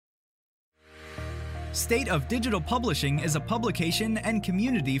State of Digital Publishing is a publication and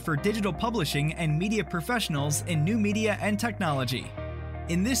community for digital publishing and media professionals in new media and technology.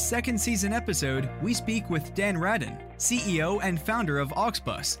 In this second season episode, we speak with Dan Radin, CEO and founder of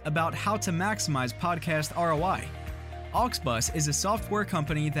Auxbus, about how to maximize podcast ROI. Auxbus is a software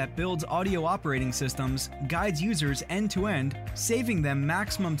company that builds audio operating systems, guides users end-to-end, saving them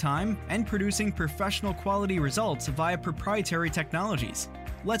maximum time, and producing professional quality results via proprietary technologies.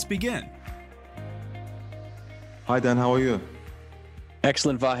 Let's begin. Hi Dan, how are you?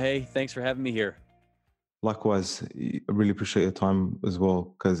 Excellent, Vahe. Thanks for having me here. Likewise, I really appreciate your time as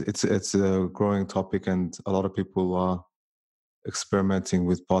well, because it's a growing topic and a lot of people are experimenting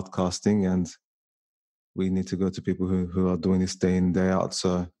with podcasting, and we need to go to people who are doing this day in, day out.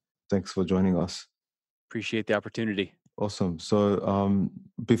 So thanks for joining us. Appreciate the opportunity. Awesome. So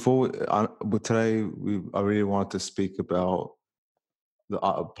today, I really wanted to speak about the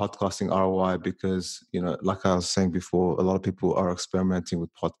podcasting ROI because, like I was saying before, a lot of people are experimenting with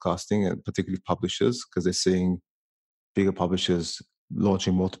podcasting, and particularly publishers, because they're seeing bigger publishers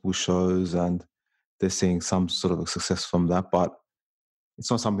launching multiple shows and they're seeing some sort of a success from that. But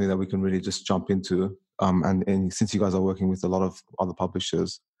it's not something that we can really just jump into. And since you guys are working with a lot of other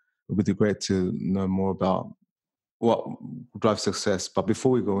publishers, it would be great to know more about what drives success. But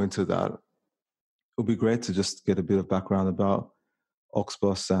before we go into that, it would be great to just get a bit of background about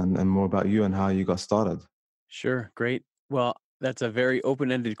Auxbus and more about you and how you got started. Sure. Great. Well, that's a very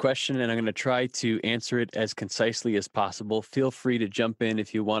open-ended question, and I'm going to try to answer it as concisely as possible. Feel free to jump in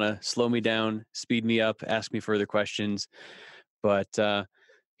if you want to slow me down, speed me up, ask me further questions. But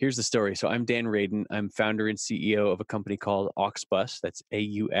here's the story. So I'm Dan Radin. I'm founder and CEO of a company called Auxbus. That's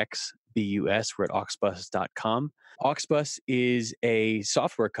AUXBUS. We're at auxbus.com. Auxbus is a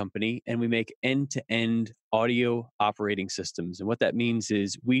software company, and we make end-to-end audio operating systems. And what that means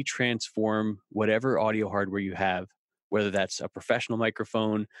is we transform whatever audio hardware you have, whether that's a professional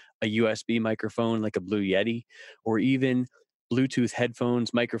microphone, a USB microphone like a Blue Yeti, or even Bluetooth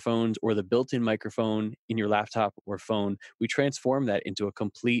headphones, microphones, or the built-in microphone in your laptop or phone. We transform that into a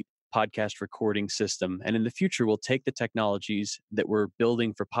complete podcast recording system. And in the future, we'll take the technologies that we're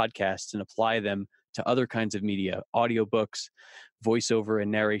building for podcasts and apply them to other kinds of media, audiobooks, voiceover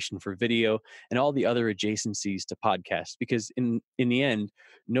and narration for video, and all the other adjacencies to podcasts. Because in the end,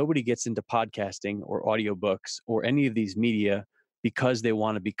 nobody gets into podcasting or audiobooks or any of these media because they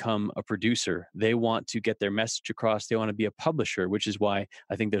want to become a producer. They want to get their message across. They want to be a publisher, which is why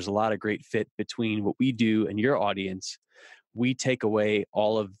I think there's a lot of great fit between what we do and your audience. We take away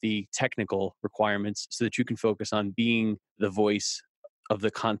all of the technical requirements so that you can focus on being the voice of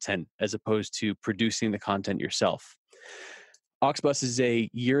the content as opposed to producing the content yourself. Auxbus is a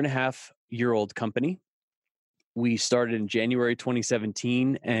 1.5-year-old company. We started in January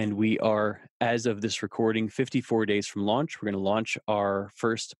 2017, and we are, as of this recording, 54 days from launch. We're going to launch our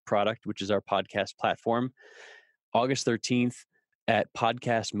first product, which is our podcast platform, August 13th at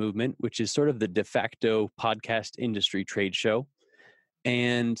Podcast Movement, which is sort of the de facto podcast industry trade show.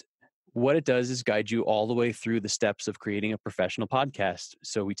 And what it does is guide you all the way through the steps of creating a professional podcast.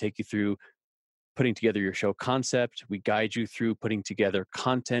 So we take you through putting together your show concept. We guide you through putting together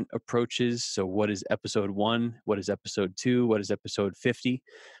content approaches. So what is episode 1? What is episode 2? What is episode 50?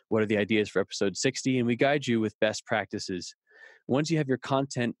 What are the ideas for episode 60? And we guide you with best practices. Once you have your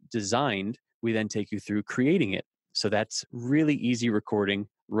content designed, we then take you through creating it. So that's really easy recording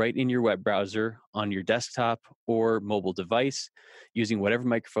right in your web browser on your desktop or mobile device using whatever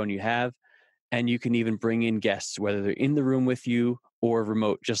microphone you have. And you can even bring in guests, whether they're in the room with you or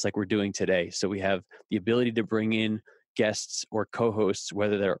remote, just like we're doing today. So we have the ability to bring in guests or co-hosts,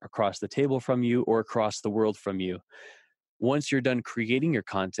 whether they're across the table from you or across the world from you. Once you're done creating your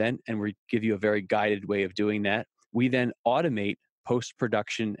content, and we give you a very guided way of doing that, we then automate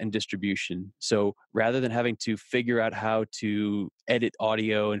post-production and distribution. So rather than having to figure out how to edit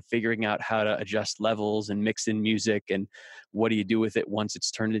audio and figuring out how to adjust levels and mix in music and what do you do with it once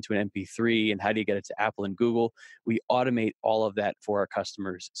it's turned into an MP3 and how do you get it to Apple and Google, we automate all of that for our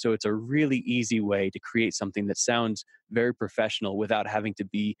customers. So it's a really easy way to create something that sounds very professional without having to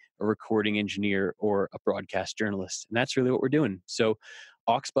be a recording engineer or a broadcast journalist. And that's really what we're doing. So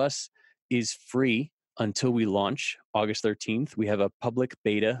Auxbus is free until we launch August 13th. We have a public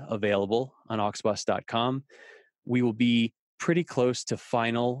beta available on auxbus.com. We will be pretty close to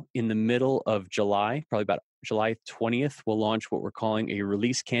final in the middle of July, probably about July 20th. We'll launch what we're calling a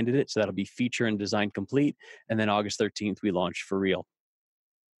release candidate. So that'll be feature and design complete. And then August 13th, we launch for real.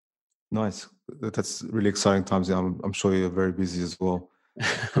 Nice. That's really exciting times. I'm sure you're very busy as well,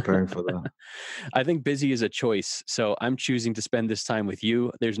 preparing for that. I think busy is a choice. So I'm choosing to spend this time with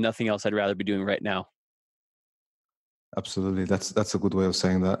you. There's nothing else I'd rather be doing right now. Absolutely. That's a good way of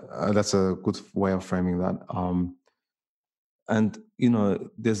saying that. That's a good way of framing that. And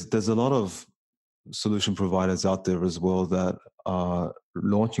there's a lot of solution providers out there as well that are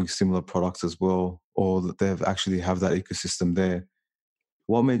launching similar products as well, or that they've actually have that ecosystem there.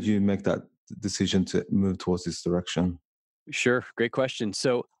 What made you make that decision to move towards this direction? Sure, great question.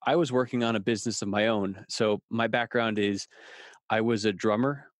 So I was working on a business of my own. So my background is I was a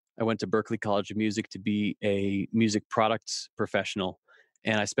drummer. I went to Berklee College of Music to be a music products professional.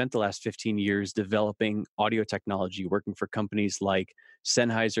 And I spent the last 15 years developing audio technology, working for companies like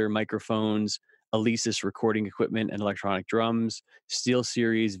Sennheiser microphones, Alesis recording equipment and electronic drums,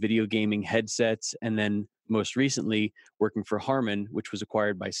 SteelSeries video gaming headsets, and then most recently working for Harman, which was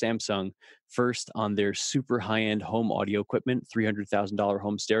acquired by Samsung, first on their super high end home audio equipment, $300,000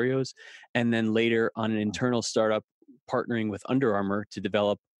 home stereos, and then later on an internal startup partnering with Under Armour to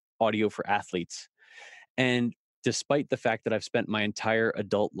develop audio for athletes. And despite the fact that I've spent my entire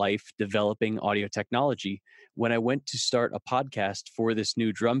adult life developing audio technology, when I went to start a podcast for this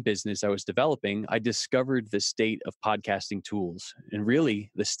new drum business I was developing, I discovered the state of podcasting tools. And really,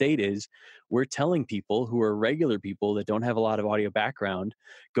 the state is we're telling people who are regular people that don't have a lot of audio background,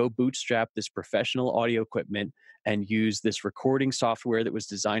 go bootstrap this professional audio equipment and use this recording software that was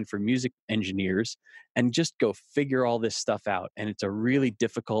designed for music engineers and just go figure all this stuff out. And it's a really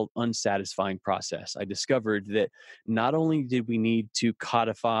difficult, unsatisfying process. I discovered that not only did we need to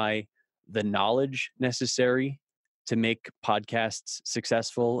codify the knowledge necessary to make podcasts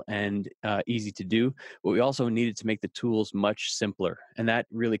successful and easy to do, but we also needed to make the tools much simpler. And that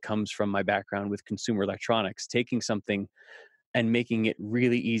really comes from my background with consumer electronics, taking something and making it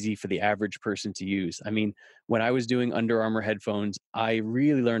really easy for the average person to use. I mean, when I was doing Under Armour headphones, I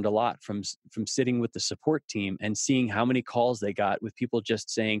really learned a lot from sitting with the support team and seeing how many calls they got with people just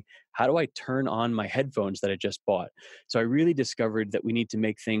saying, "How do I turn on my headphones that I just bought?" So I really discovered that we need to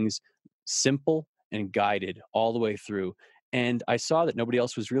make things simple and guided all the way through. And I saw that nobody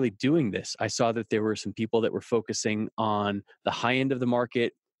else was really doing this. I saw that there were some people that were focusing on the high end of the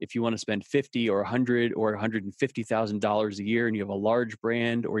market. If you want to spend 50 or 100 or $150,000 a year and you have a large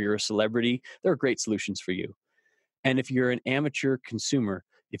brand or you're a celebrity, there are great solutions for you. And if you're an amateur consumer,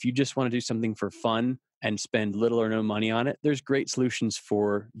 if you just want to do something for fun and spend little or no money on it, there's great solutions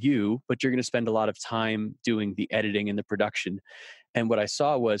for you, but you're going to spend a lot of time doing the editing and the production. And what I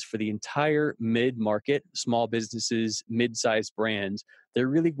saw was for the entire mid market, small businesses, mid sized brands, there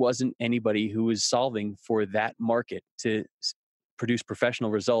really wasn't anybody who was solving for that market to produce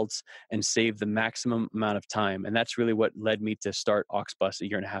professional results and save the maximum amount of time. And that's really what led me to start Auxbus a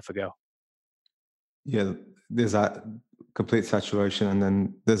year and a half ago. Yeah, there's that complete saturation, and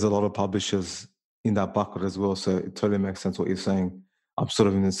then there's a lot of publishers in that bucket as well. So it totally makes sense what you're saying. I'm sort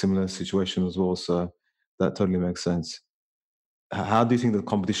of in a similar situation as well, so that totally makes sense. How do you think the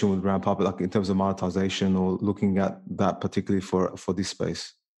competition would ramp up, like in terms of monetization or looking at that particularly for this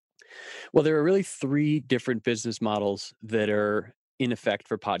space? Well, there are really three different business models that are in effect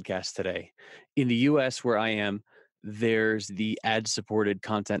for podcasts today. In the US, where I am, there's the ad supported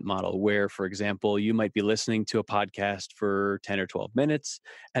content model where, for example, you might be listening to a podcast for 10 or 12 minutes,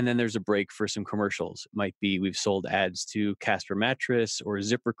 and then there's a break for some commercials. It might be we've sold ads to Casper Mattress or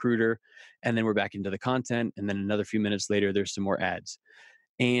ZipRecruiter, and then we're back into the content. And then another few minutes later, there's some more ads.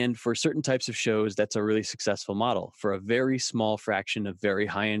 And for certain types of shows, that's a really successful model. For a very small fraction of very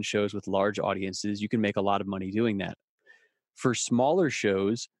high end shows with large audiences, you can make a lot of money doing that. For smaller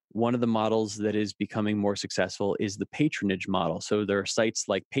shows, one of the models that is becoming more successful is the patronage model. So there are sites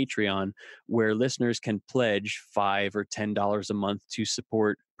like Patreon where listeners can pledge $5 or $10 a month to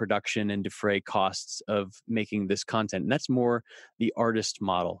support production and defray costs of making this content. And that's more the artist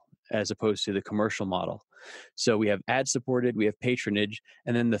model as opposed to the commercial model. So we have ad supported, we have patronage,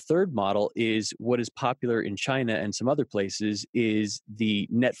 and then the third model is what is popular in China and some other places is the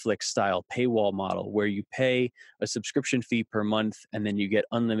Netflix style paywall model where you pay a subscription fee per month and then you get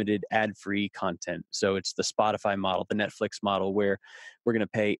unlimited ad-free content. So it's the Spotify model, the Netflix model where we're going to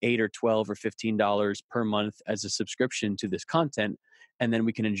pay $8 or $12 or $15 per month as a subscription to this content and then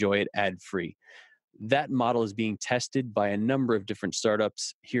we can enjoy it ad-free. That model is being tested by a number of different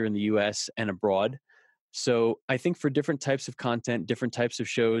startups here in the US and abroad. So I think for different types of content, different types of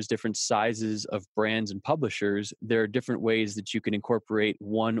shows, different sizes of brands and publishers, there are different ways that you can incorporate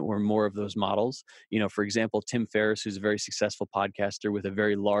one or more of those models. You know, for example, Tim Ferriss, who's a very successful podcaster with a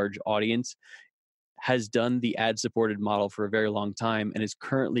very large audience, has done the ad-supported model for a very long time and is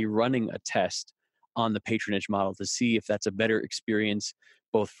currently running a test on the patronage model to see if that's a better experience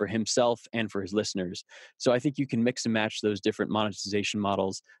both for himself and for his listeners. So I think you can mix and match those different monetization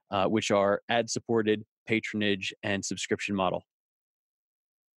models, which are ad supported, patronage, and subscription model.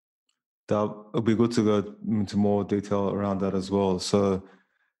 That would be good to go into more detail around that as well. So,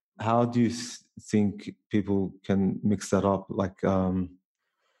 how do you think people can mix that up? Like,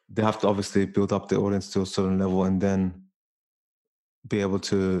 they have to obviously build up the audience to a certain level, and then be able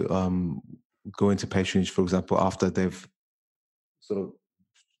to go into patronage, for example, after they've sort of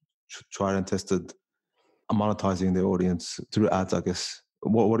tried and tested monetizing their audience through ads, I guess.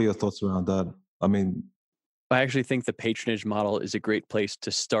 What are your thoughts around that? I mean, I actually think the patronage model is a great place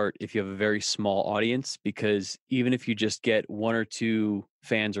to start if you have a very small audience, because even if you just get one or two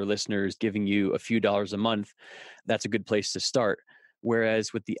fans or listeners giving you a few dollars a month, that's a good place to start.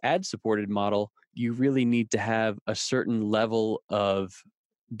 Whereas with the ad supported model, you really need to have a certain level of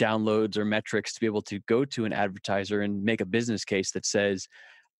downloads or metrics to be able to go to an advertiser and make a business case that says,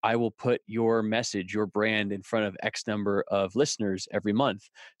 I will put your message, your brand in front of X number of listeners every month.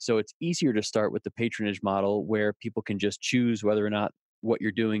 So it's easier to start with the patronage model where people can just choose whether or not what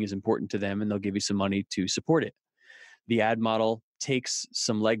you're doing is important to them, and they'll give you some money to support it. The ad model takes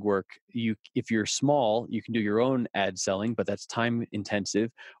some legwork. If you're small, you can do your own ad selling, but that's time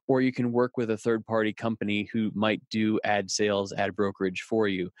intensive. Or you can work with a third party company who might do ad sales, ad brokerage for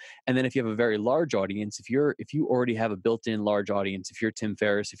you. And then if you have a very large audience, if you already have a built-in large audience, if you're Tim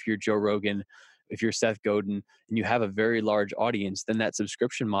Ferriss, if you're Joe Rogan, if you're Seth Godin, and you have a very large audience, then that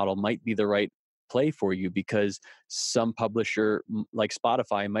subscription model might be the right play for you, because some publisher like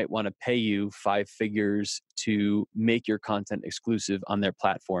Spotify might want to pay you 5 figures to make your content exclusive on their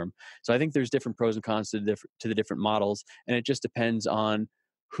platform. So I think there's different pros and cons to the different models, and it just depends on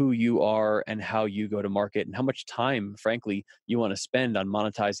who you are and how you go to market and how much time, frankly, you want to spend on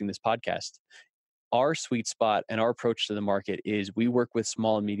monetizing this podcast. Our sweet spot and our approach to the market is we work with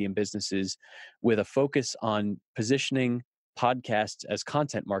small and medium businesses with a focus on positioning podcasts as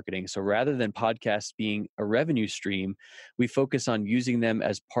content marketing. So rather than podcasts being a revenue stream, we focus on using them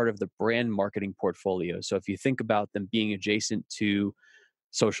as part of the brand marketing portfolio. So if you think about them being adjacent to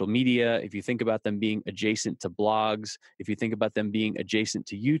social media, if you think about them being adjacent to blogs, if you think about them being adjacent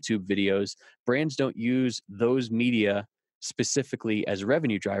to YouTube videos, brands don't use those media specifically as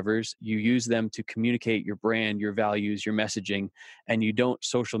revenue drivers. You use them to communicate your brand, your values, your messaging, and you don't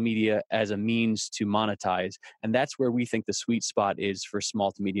social media as a means to monetize. And that's where we think the sweet spot is for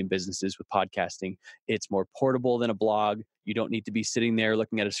small to medium businesses with podcasting. It's more portable than a blog. You don't need to be sitting there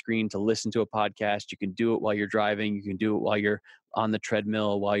looking at a screen to listen to a podcast. You can do it while you're driving. You can do it while you're on the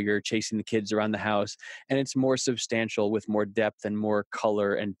treadmill, while you're chasing the kids around the house. And it's more substantial with more depth and more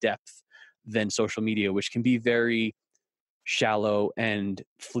color and depth than social media, which can be very shallow and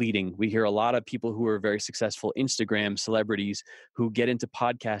fleeting. We hear a lot of people who are very successful Instagram celebrities who get into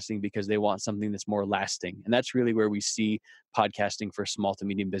podcasting because they want something that's more lasting. And that's really where we see podcasting for small to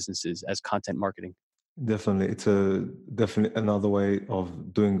medium businesses as content marketing. definitely, it's definitely another way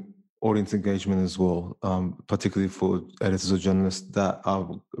of doing audience engagement as well, particularly for editors or journalists that are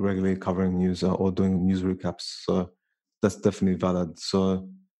regularly covering news or doing news recaps. So that's definitely valid. So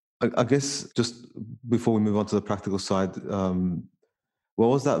I guess just before we move on to the practical side, what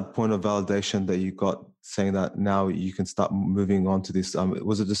was that point of validation that you got saying that now you can start moving on to this?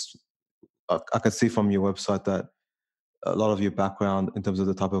 Was it just, I can see from your website that a lot of your background in terms of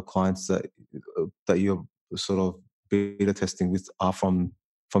the type of clients that you're sort of beta testing with are from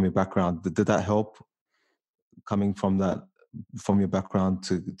your background. Did that help coming from your background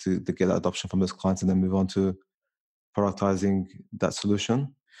to get that adoption from those clients and then move on to productizing that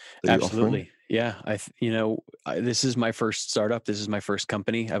solution that you're offering? Absolutely. Yeah. This is my first startup. This is my first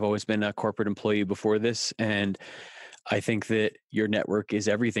company. I've always been a corporate employee before this. And I think that your network is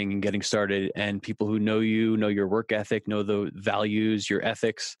everything in getting started, and people who know you, know your work ethic, know the values, your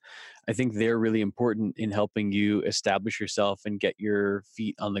ethics. I think they're really important in helping you establish yourself and get your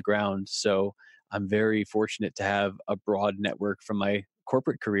feet on the ground. So I'm very fortunate to have a broad network from my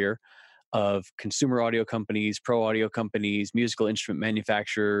corporate career of consumer audio companies, pro audio companies, musical instrument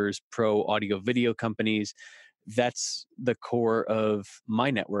manufacturers, pro audio video companies. That's the core of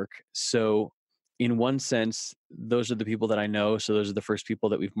my network. So in one sense, those are the people that I know. So those are the first people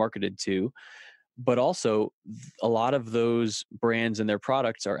that we've marketed to. But also, a lot of those brands and their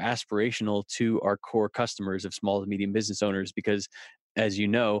products are aspirational to our core customers of small to medium business owners, because as you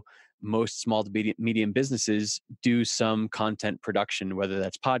know, most small to medium businesses do some content production, whether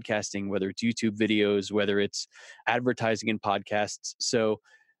that's podcasting, whether it's YouTube videos, whether it's advertising in podcasts. So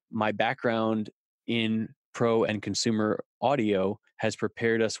my background in pro and consumer audio has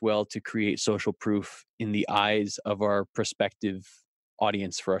prepared us well to create social proof in the eyes of our prospective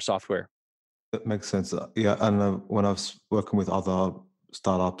audience for our software. That makes sense. Yeah, and when I was working with other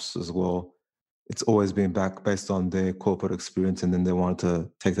startups as well, it's always been based on their corporate experience, and then they wanted to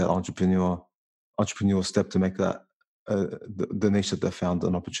take that entrepreneurial step to make that the niche that they found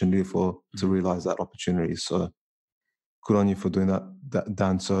an opportunity for to realize that opportunity. So good on you for doing that,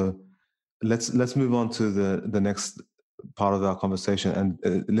 Dan. So let's move on to the next part of our conversation,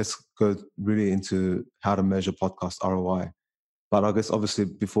 and let's go really into how to measure podcast ROI. But I guess obviously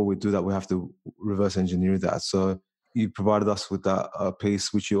before we do that, we have to reverse engineer that. So you provided us with that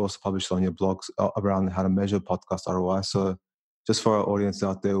piece, which you also published on your blogs around how to measure podcast ROI. So just for our audience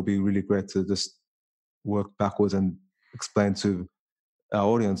out there, it would be really great to just work backwards and explain to our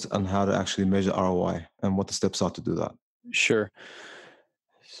audience on how to actually measure ROI and what the steps are to do that. Sure.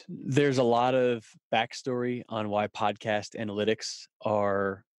 There's a lot of backstory on why podcast analytics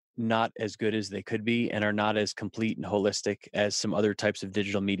are not as good as they could be and are not as complete and holistic as some other types of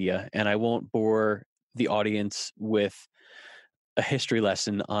digital media. And I won't bore the audience with a history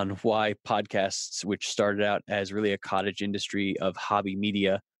lesson on why podcasts, which started out as really a cottage industry of hobby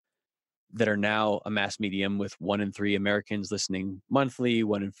media, that are now a mass medium with 1 in 3 Americans listening monthly,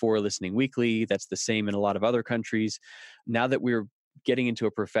 1 in 4 listening weekly. That's the same in a lot of other countries. Now that we're getting into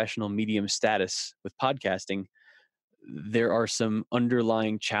a professional medium status with podcasting, there are some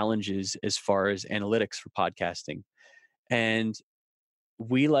underlying challenges as far as analytics for podcasting. And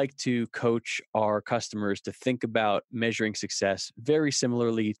we like to coach our customers to think about measuring success very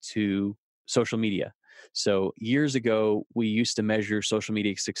similarly to social media. So years ago, we used to measure social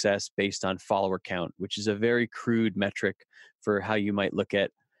media success based on follower count, which is a very crude metric for how you might look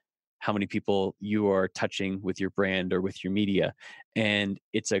at how many people you are touching with your brand or with your media. And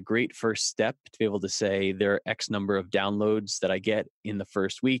it's a great first step to be able to say there are X number of downloads that I get in the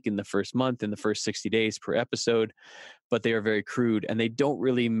first week, in the first month, in the first 60 days per episode, but they are very crude and they don't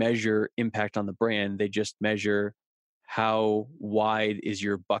really measure impact on the brand. They just measure how wide is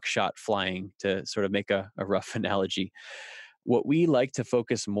your buckshot flying, to sort of make a rough analogy. What we like to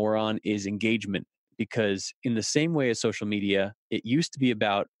focus more on is engagement, because in the same way as social media, it used to be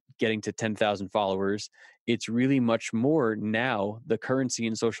about getting to 10,000 followers. It's really much more now. The currency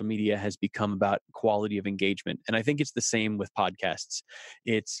in social media has become about quality of engagement. And I think it's the same with podcasts.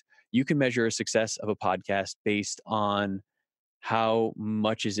 You can measure a success of a podcast based on how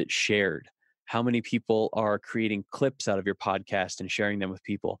much is it shared. How many people are creating clips out of your podcast and sharing them with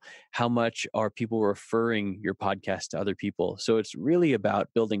people? How much are people referring your podcast to other people? So it's really about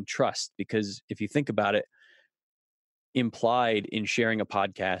building trust, because if you think about it, implied in sharing a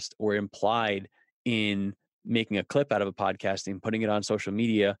podcast or implied in making a clip out of a podcast and putting it on social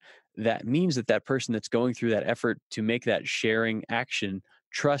media, that means that that person that's going through that effort to make that sharing action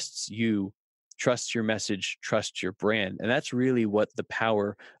trusts you, trusts your message, trusts your brand. And that's really what the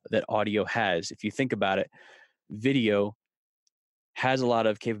power that audio has. If you think about it, video has a lot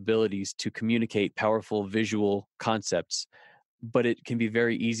of capabilities to communicate powerful visual concepts, but it can be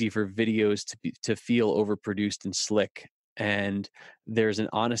very easy for videos to feel overproduced and slick. And there's an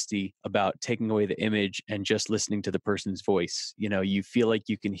honesty about taking away the image and just listening to the person's voice. You feel like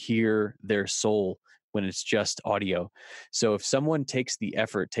you can hear their soul when it's just audio. So if someone takes the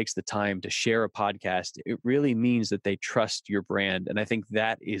effort, takes the time to share a podcast, it really means that they trust your brand. And I think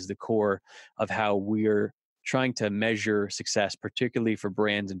that is the core of how we're trying to measure success, particularly for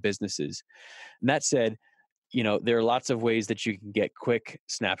brands and businesses. And that said, there are lots of ways that you can get quick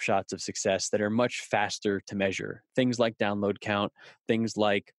snapshots of success that are much faster to measure. Things like download count, things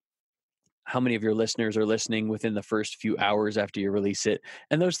like how many of your listeners are listening within the first few hours after you release it.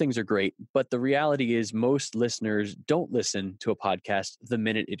 And those things are great. But the reality is most listeners don't listen to a podcast the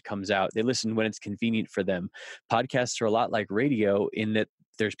minute it comes out. They listen when it's convenient for them. Podcasts are a lot like radio in that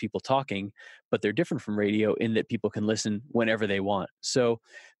there's people talking, but they're different from radio in that people can listen whenever they want. So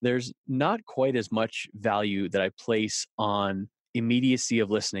there's not quite as much value that I place on immediacy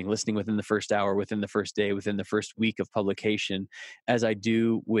of listening within the first hour, within the first day, within the first week of publication, as I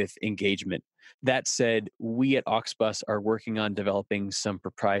do with engagement. That said, we at Auxbus are working on developing some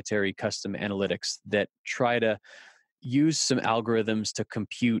proprietary custom analytics that try to use some algorithms to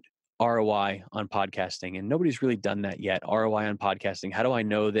compute ROI on podcasting. And nobody's really done that yet. ROI on podcasting. How do I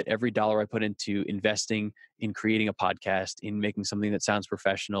know that every dollar I put into investing in creating a podcast, in making something that sounds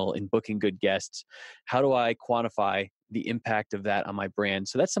professional, in booking good guests, how do I quantify the impact of that on my brand?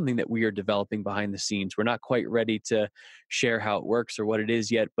 So that's something that we are developing behind the scenes. We're not quite ready to share how it works or what it is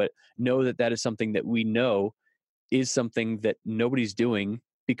yet, but know that that is something that we know is something that nobody's doing,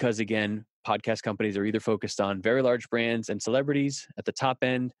 because again, podcast companies are either focused on very large brands and celebrities at the top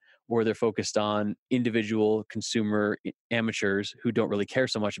end, or they're focused on individual consumer amateurs who don't really care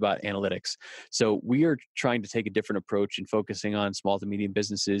so much about analytics. So we are trying to take a different approach in focusing on small to medium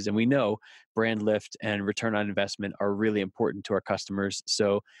businesses. And we know brand lift and return on investment are really important to our customers.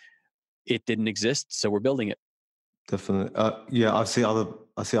 So it didn't exist, so we're building it. Definitely. Yeah, I see other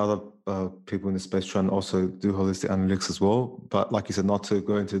people in the space trying to also do holistic analytics as well. But like you said, not to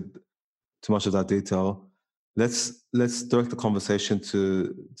go into too much of that detail. Let's direct the conversation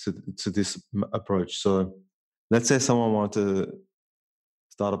to this approach. So, let's say someone wanted to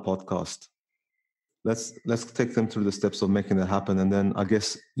start a podcast. Let's take them through the steps of making it happen, and then I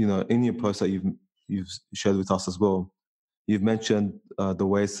guess in your post that you've shared with us as well, you've mentioned the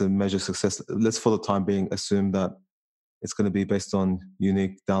ways to measure success. Let's for the time being assume that it's going to be based on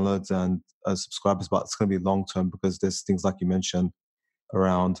unique downloads and subscribers, but it's going to be long term because there's things like you mentioned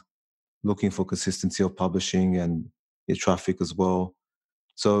around looking for consistency of publishing and your traffic as well.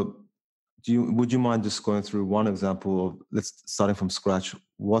 So, would you mind just going through one example of starting from scratch?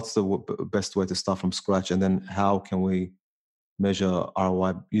 What's the best way to start from scratch, and then how can we measure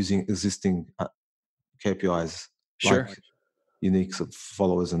ROI using existing KPIs Sure. like unique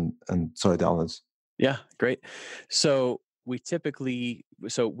followers and downloads? Yeah, great. So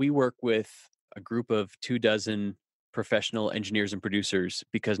we work with a group of 24 professional engineers and producers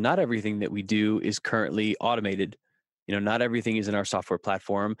because not everything that we do is currently automated. Not everything is in our software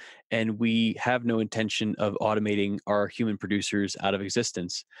platform, and we have no intention of automating our human producers out of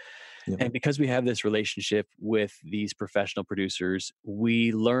existence. Yeah. And because we have this relationship with these professional producers,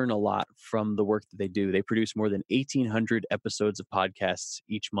 we learn a lot from the work that they do. They produce more than 1,800 episodes of podcasts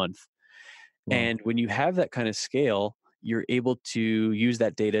each month. Wow. And when you have that kind of scale, you're able to use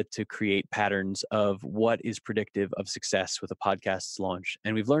that data to create patterns of what is predictive of success with a podcast's launch.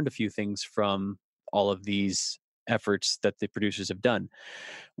 And we've learned a few things from all of these efforts that the producers have done.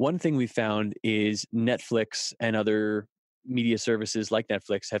 One thing we found is Netflix and other media services like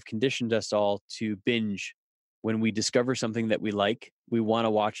Netflix have conditioned us all to binge. When we discover something that we like, we want to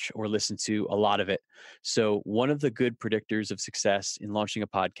watch or listen to a lot of it. So, one of the good predictors of success in launching a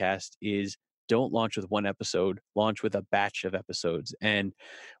podcast is don't launch with one episode, launch with a batch of episodes. And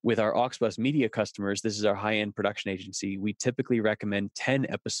with our Auxbus Media customers, this is our high-end production agency, we typically recommend 10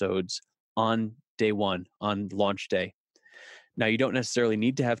 episodes on day one, on launch day. Now, you don't necessarily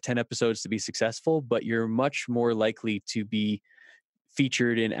need to have 10 episodes to be successful, but you're much more likely to be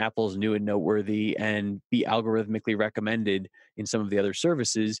featured in Apple's New and Noteworthy and be algorithmically recommended in some of the other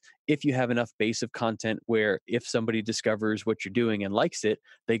services if you have enough base of content where if somebody discovers what you're doing and likes it,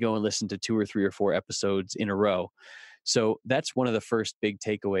 they go and listen to 2 or 3 or 4 episodes in a row. So that's one of the first big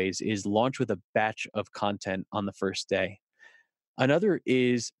takeaways is launch with a batch of content on the first day. Another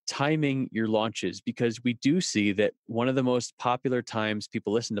is timing your launches, because we do see that one of the most popular times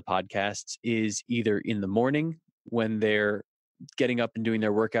people listen to podcasts is either in the morning when they're getting up and doing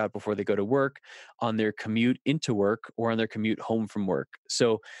their workout before they go to work, on their commute into work, or on their commute home from work.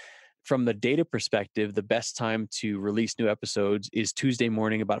 So from the data perspective, the best time to release new episodes is Tuesday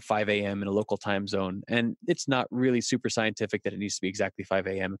morning about 5 a.m. in a local time zone. And it's not really super scientific that it needs to be exactly 5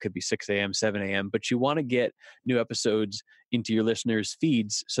 a.m. It could be 6 a.m., 7 a.m., but you want to get new episodes into your listeners'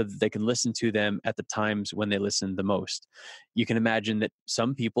 feeds so that they can listen to them at the times when they listen the most. You can imagine that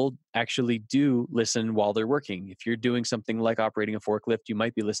some people actually do listen while they're working. If you're doing something like operating a forklift, you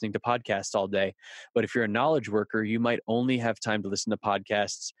might be listening to podcasts all day. But if you're a knowledge worker, you might only have time to listen to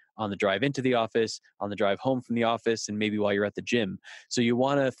podcasts on the drive into the office, on the drive home from the office, and maybe while you're at the gym. So you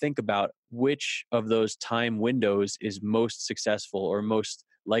want to think about which of those time windows is most successful or most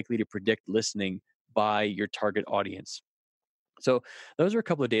likely to predict listening by your target audience. So those are a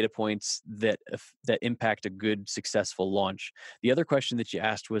couple of data points that impact a good, successful launch. The other question that you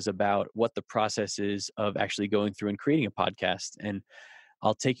asked was about what the process is of actually going through and creating a podcast. And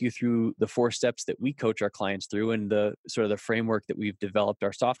I'll take you through the 4 steps that we coach our clients through and the sort of the framework that we've developed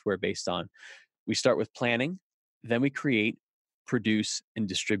our software based on. We start with planning, then we create, produce, and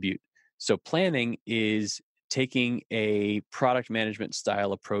distribute. So planning is taking a product management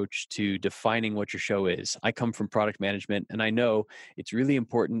style approach to defining what your show is. I come from product management, and I know it's really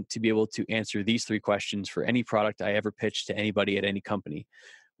important to be able to answer these 3 questions for any product I ever pitch to anybody at any company.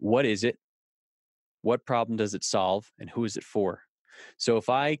 What is it? What problem does it solve? And who is it for? So if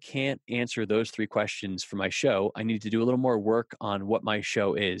I can't answer those 3 questions for my show, I need to do a little more work on what my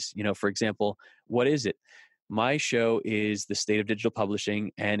show is. For example, what is it? My show is the State of Digital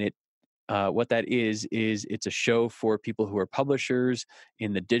Publishing, and what that is it's a show for people who are publishers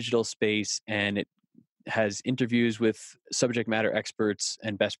in the digital space, and it has interviews with subject matter experts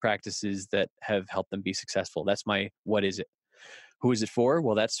and best practices that have helped them be successful. That's my what is it. Who is it for?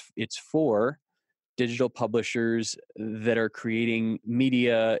 Well, it's for digital publishers that are creating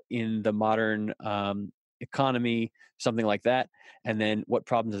media in the modern economy, something like that. And then what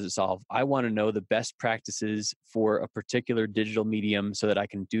problem does it solve? I want to know the best practices for a particular digital medium so that I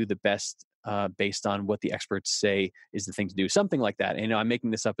can do the best based on what the experts say is the thing to do. Something like that. And, I'm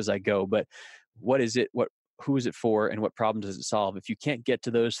making this up as I go, but what is it? Who is it for, and what problem does it solve? If you can't get to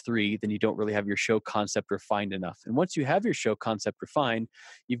those three, then you don't really have your show concept refined enough. And once you have your show concept refined,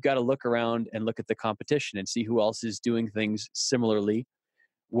 you've got to look around and look at the competition and see who else is doing things similarly.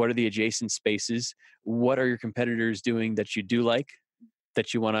 What are the adjacent spaces? What are your competitors doing that you do like,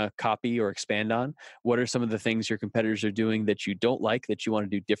 that you want to copy or expand on? What are some of the things your competitors are doing that you don't like, that you want to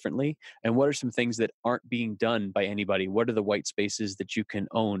do differently? And what are some things that aren't being done by anybody? What are the white spaces that you can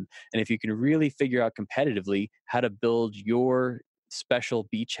own? And if you can really figure out competitively how to build your special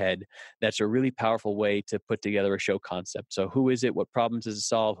beachhead, that's a really powerful way to put together a show concept. So who is it? What problems does it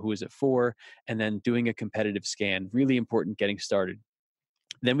solve? Who is it for? And then doing a competitive scan, really important getting started.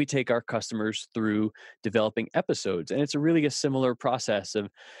 Then we take our customers through developing episodes. And it's really a similar process of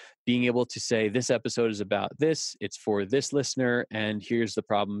being able to say, this episode is about this, it's for this listener, and here's the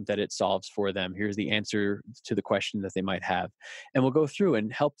problem that it solves for them. Here's the answer to the question that they might have. And we'll go through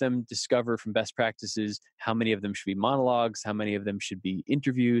and help them discover from best practices how many of them should be monologues, how many of them should be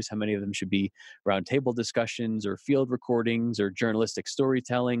interviews, how many of them should be roundtable discussions or field recordings or journalistic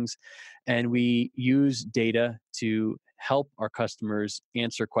storytellings. And we use data to help our customers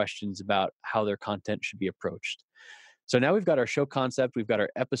answer questions about how their content should be approached. So now we've got our show concept, we've got our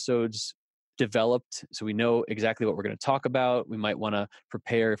episodes developed, so we know exactly what we're going to talk about. We might want to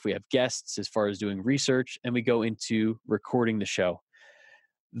prepare if we have guests as far as doing research, and we go into recording the show.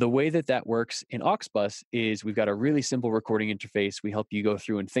 The way that works in Auxbus is we've got a really simple recording interface. We help you go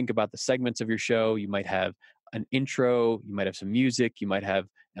through and think about the segments of your show. You might have an intro, you might have some music, you might have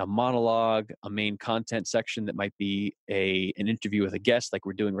a monologue, a main content section that might be an interview with a guest like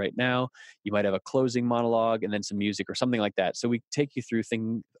we're doing right now. You might have a closing monologue and then some music or something like that. So we take you through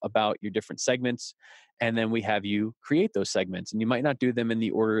things about your different segments, and then we have you create those segments. And you might not do them in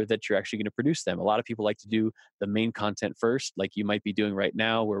the order that you're actually going to produce them. A lot of people like to do the main content first, like you might be doing right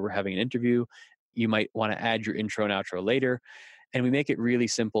now where we're having an interview. You might want to add your intro and outro later. And we make it really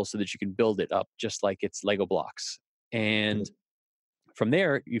simple so that you can build it up just like it's Lego blocks. And from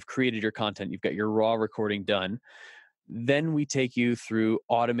there, you've created your content. You've got your raw recording done. Then we take you through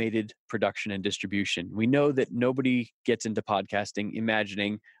automated production and distribution. We know that nobody gets into podcasting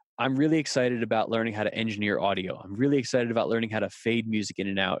imagining, I'm really excited about learning how to engineer audio. I'm really excited about learning how to fade music in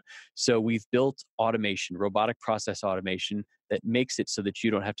and out. So we've built automation, robotic process automation, that makes it so that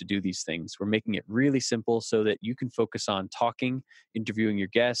you don't have to do these things. We're making it really simple so that you can focus on talking, interviewing your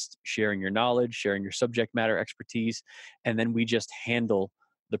guests, sharing your knowledge, sharing your subject matter expertise, and then we just handle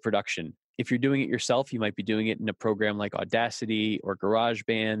the production. If you're doing it yourself, you might be doing it in a program like Audacity or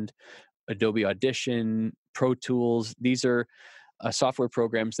GarageBand, Adobe Audition, Pro Tools. These are software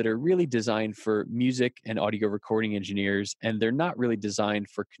programs that are really designed for music and audio recording engineers, and they're not really designed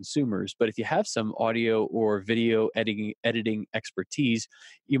for consumers. But if you have some audio or video editing expertise,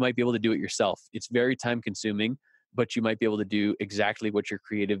 you might be able to do it yourself. It's very time consuming, but you might be able to do exactly what your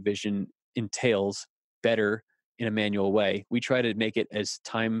creative vision entails better in a manual way. We try to make it as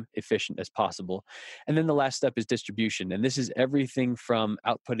time efficient as possible. And then the last step is distribution. And this is everything from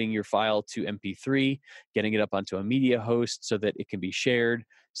outputting your file to MP3, getting it up onto a media host so that it can be shared,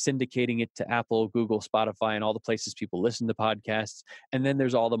 syndicating it to Apple, Google, Spotify, and all the places people listen to podcasts. And then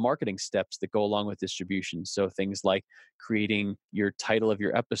there's all the marketing steps that go along with distribution. So things like creating your title of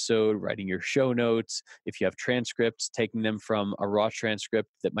your episode, writing your show notes, if you have transcripts, taking them from a raw transcript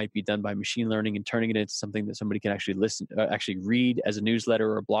that might be done by machine learning and turning it into something that somebody can actually read as a newsletter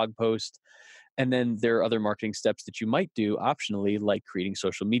or a blog post. And then there are other marketing steps that you might do optionally, like creating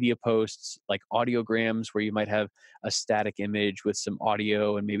social media posts, like audiograms, where you might have a static image with some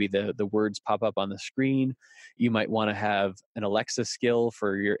audio and maybe the words pop up on the screen. You might want to have an Alexa skill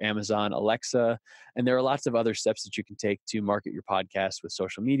for your Amazon Alexa. And there are lots of other steps that you can take to market your podcast with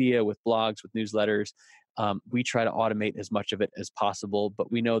social media, with blogs, with newsletters. We try to automate as much of it as possible,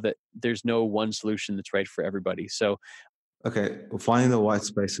 but we know that there's no one solution that's right for everybody. So, okay, finding the white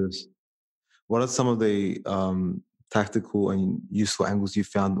spaces. What are some of the tactical and useful angles you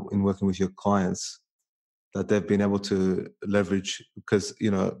found in working with your clients that they've been able to leverage? Because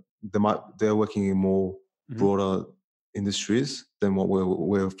they're working in more broader industries than what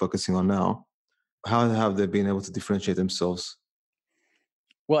we're focusing on now. How have they been able to differentiate themselves?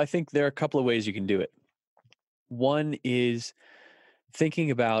 Well, I think there are a couple of ways you can do it. One is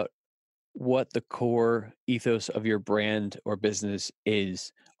thinking about what the core ethos of your brand or business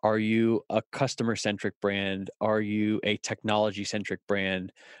is. Are you a customer centric brand? Are you a technology centric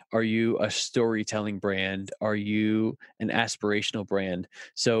brand? Are you a storytelling brand? Are you an aspirational brand?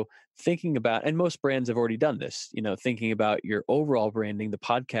 So, thinking about, and most brands have already done this, thinking about your overall branding, the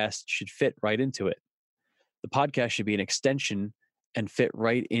podcast should fit right into it. The podcast should be an extension and fit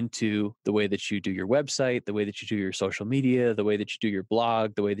right into the way that you do your website, the way that you do your social media, the way that you do your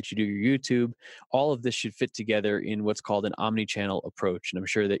blog, the way that you do your YouTube. All of this should fit together in what's called an omni-channel approach. And I'm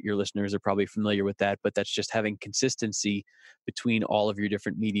sure that your listeners are probably familiar with that, but that's just having consistency between all of your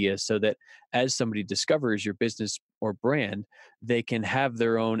different media so that as somebody discovers your business or brand, they can have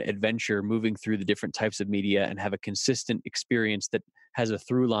their own adventure moving through the different types of media and have a consistent experience that has a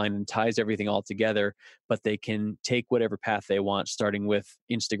through line and ties everything all together, but they can take whatever path they want, starting with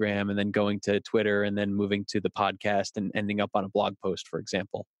Instagram and then going to Twitter and then moving to the podcast and ending up on a blog post, for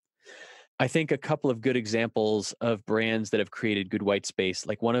example. I think a couple of good examples of brands that have created good white space,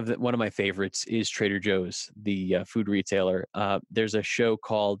 like one of my favorites is Trader Joe's, the food retailer. There's a show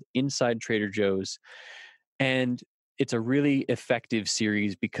called Inside Trader Joe's, and it's a really effective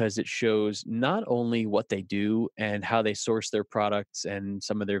series because it shows not only what they do and how they source their products and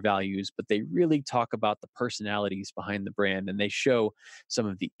some of their values, but they really talk about the personalities behind the brand, and they show some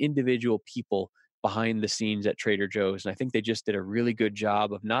of the individual people behind the scenes at Trader Joe's. And I think they just did a really good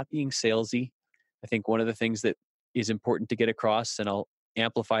job of not being salesy. I think one of the things that is important to get across, and I'll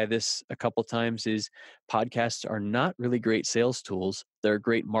amplify this a couple times, is podcasts are not really great sales tools. They're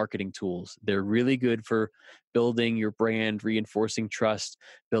great marketing tools. They're really good for building your brand, reinforcing trust,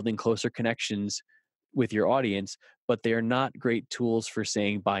 building closer connections with your audience, but they are not great tools for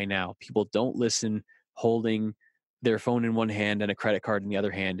saying buy now. People don't listen holding their phone in one hand and a credit card in the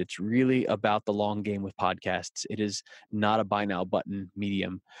other hand. It's really about the long game with podcasts. It is not a buy now button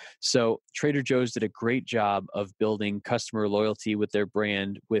medium. So Trader Joe's did a great job of building customer loyalty with their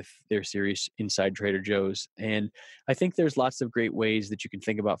brand, with their series Inside Trader Joe's. And I think there's lots of great ways that you can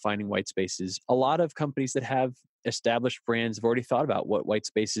think about finding white spaces. A lot of companies that have established brands have already thought about what white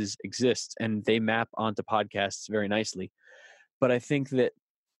spaces exist, and they map onto podcasts very nicely. But I think that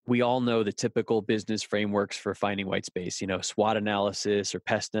we all know the typical business frameworks for finding white space, SWOT analysis or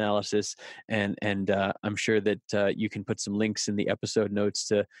pest analysis. And I'm sure that you can put some links in the episode notes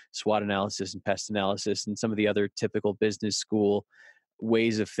to SWOT analysis and pest analysis and some of the other typical business school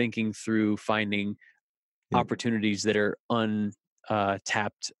ways of thinking through finding opportunities that are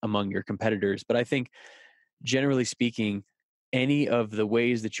untapped among your competitors. But I think, generally speaking, any of the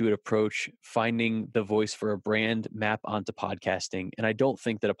ways that you would approach finding the voice for a brand map onto podcasting. And I don't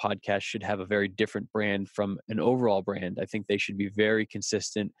think that a podcast should have a very different brand from an overall brand. I think they should be very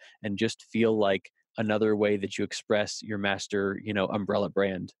consistent and just feel like another way that you express your master, umbrella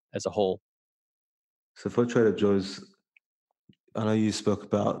brand as a whole. So for Trader Joe's, I know you spoke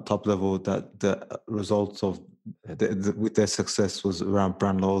about top level that the results of with their success was around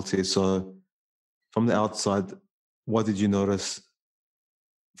brand loyalty. So from the outside, what did you notice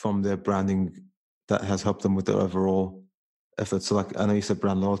from their branding that has helped them with their overall efforts? So like, I know you said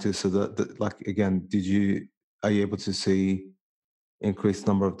brand loyalty. So that like, again, are you able to see increased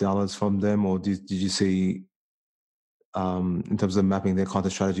number of downloads from them, or did you see in terms of mapping their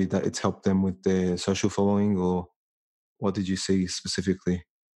content strategy that it's helped them with their social following, or what did you see specifically?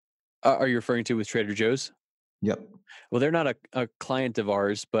 Are you referring to with Trader Joe's? Yep. Well, they're not a client of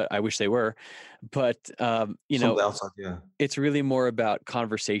ours, but I wish they were. But From the outside, yeah. It's really more about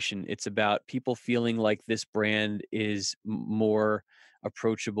conversation. It's about people feeling like this brand is more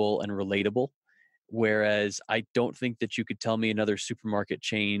approachable and relatable. Whereas I don't think that you could tell me another supermarket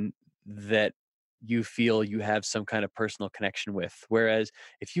chain that you feel you have some kind of personal connection with. Whereas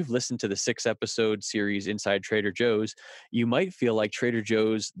if you've listened to the 6-episode series Inside Trader Joe's, you might feel like Trader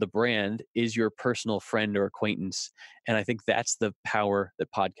Joe's, the brand, is your personal friend or acquaintance. And I think that's the power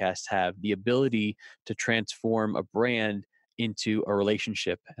that podcasts have, the ability to transform a brand into a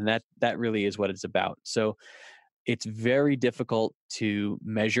relationship. And that really is what it's about. So it's very difficult to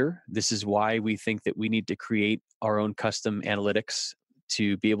measure. This is why we think that we need to create our own custom analytics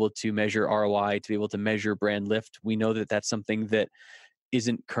to be able to measure ROI, to be able to measure brand lift. We know that that's something that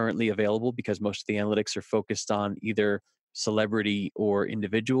isn't currently available because most of the analytics are focused on either celebrity or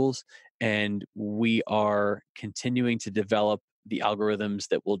individuals. And we are continuing to develop the algorithms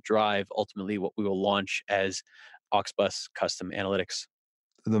that will drive ultimately what we will launch as Auxbus Custom Analytics.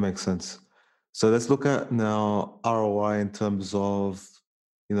 That makes sense. So let's look at now ROI in terms of,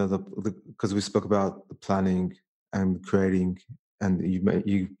 because we spoke about the planning and creating, and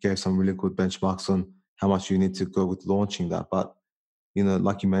you gave some really good benchmarks on how much you need to go with launching that. But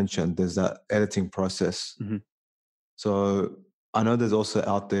like you mentioned, there's that editing process. Mm-hmm. So I know there's also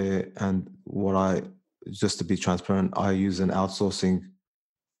out there, and just to be transparent, I use an outsourcing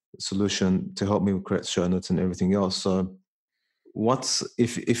solution to help me create show notes and everything else. So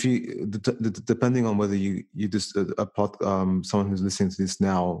if you depending on whether you just someone who's listening to this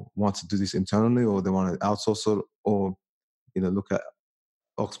now wants to do this internally, or they want to outsource it, or look at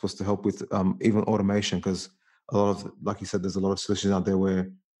Octopus to help with even automation, because a lot of, like you said, there's a lot of solutions out there where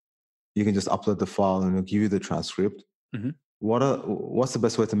you can just upload the file and it'll give you the transcript. Mm-hmm. What's the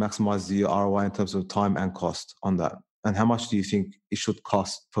best way to maximize the ROI in terms of time and cost on that? And how much do you think it should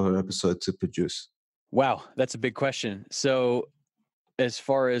cost per episode to produce? Wow, that's a big question. So as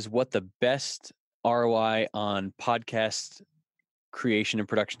far as what the best ROI on podcast creation and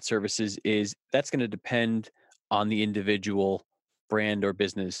production services is, that's going to depend on the individual brand or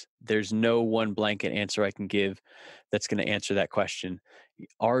business. There's no one blanket answer I can give that's going to answer that question.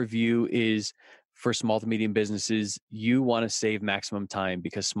 Our view is, for small to medium businesses, you want to save maximum time,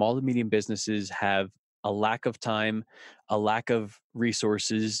 because small to medium businesses have a lack of time, a lack of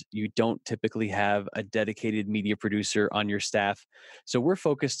resources. You don't typically have a dedicated media producer on your staff. So we're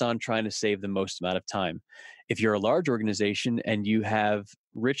focused on trying to save the most amount of time. If you're a large organization and you have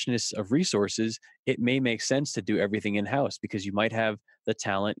richness of resources, it may make sense to do everything in-house, because you might have the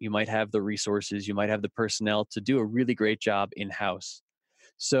talent, you might have the resources, you might have the personnel to do a really great job in-house.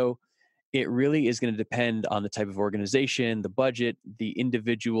 So it really is going to depend on the type of organization, the budget, the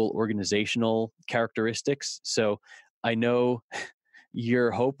individual organizational characteristics. So I know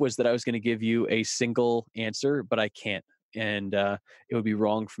your hope was that I was going to give you a single answer, but I can't. And it would be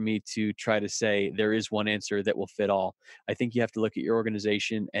wrong for me to try to say there is one answer that will fit all. I think you have to look at your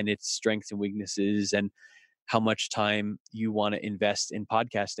organization and its strengths and weaknesses, and how much time you want to invest in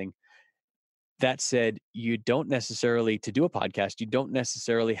podcasting. That said, you don't necessarily, to do a podcast, you don't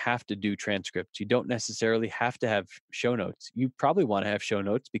necessarily have to do transcripts. You don't necessarily have to have show notes. You probably want to have show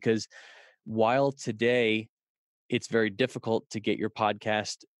notes, because while today it's very difficult to get your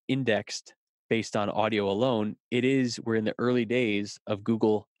podcast indexed based on audio alone, we're in the early days of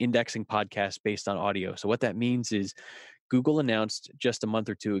Google indexing podcasts based on audio. So what that means is, Google announced just a month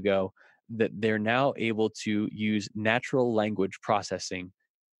or two ago that they're now able to use natural language processing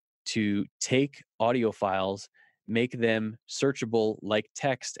to take audio files, make them searchable like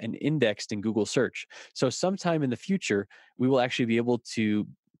text, and indexed in Google search. So sometime in the future, we will actually be able to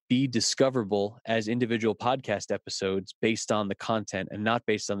be discoverable as individual podcast episodes based on the content and not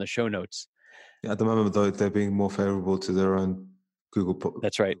based on the show notes. Yeah, at the moment, though, they're being more favorable to their own Google.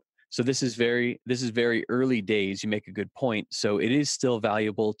 That's right. So this is very early days. You make a good point. So it is still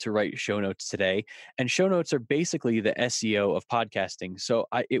valuable to write show notes today, and show notes are basically the SEO of podcasting. So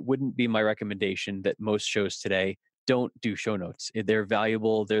it wouldn't be my recommendation that most shows today don't do show notes. They're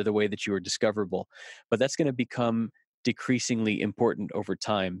valuable. They're the way that you are discoverable, but that's going to become decreasingly important over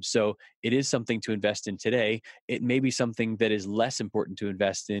time. So it is something to invest in today. It may be something that is less important to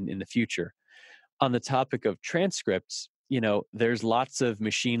invest in the future. On the topic of transcripts, there's lots of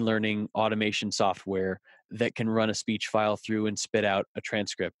machine learning automation software that can run a speech file through and spit out a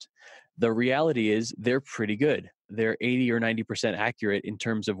transcript. The reality is they're pretty good. They're 80 or 90% accurate in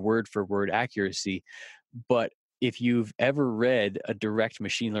terms of word for word accuracy. But if you've ever read a direct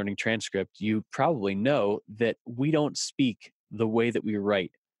machine learning transcript, you probably know that we don't speak the way that we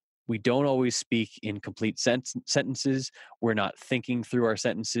write. We don't always speak in complete sentences. We're not thinking through our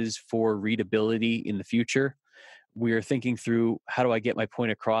sentences for readability in the future. We're thinking through, how do I get my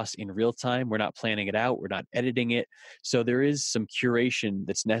point across in real time? We're not planning it out. We're not editing it. So there is some curation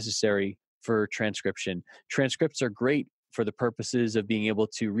that's necessary for transcription. Transcripts are great for the purposes of being able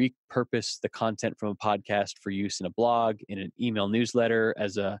to repurpose the content from a podcast for use in a blog, in an email newsletter,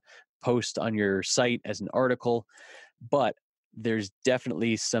 as a post on your site, as an article. But there's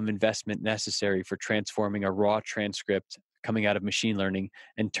definitely some investment necessary for transforming a raw transcript coming out of machine learning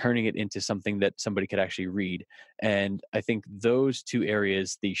and turning it into something that somebody could actually read. And I think those two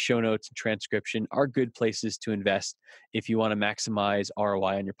areas, the show notes and transcription, are good places to invest if you want to maximize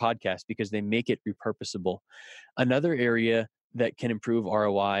ROI on your podcast, because they make it repurposable. Another area that can improve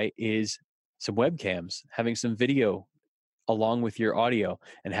ROI is some webcams, having some video along with your audio,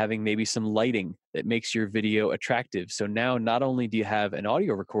 and having maybe some lighting that makes your video attractive. So now not only do you have an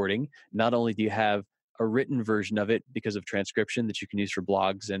audio recording, not only do you have a written version of it because of transcription that you can use for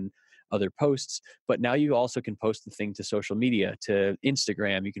blogs and other posts, but now you also can post the thing to social media, to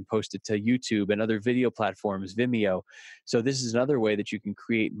Instagram, you can post it to YouTube and other video platforms, Vimeo. So this is another way that you can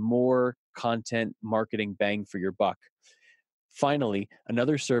create more content marketing bang for your buck. Finally,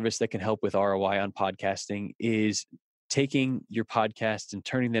 another service that can help with ROI on podcasting is taking your podcasts and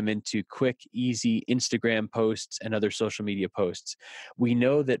turning them into quick, easy Instagram posts and other social media posts. We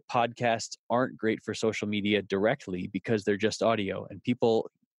know that podcasts aren't great for social media directly because they're just audio, and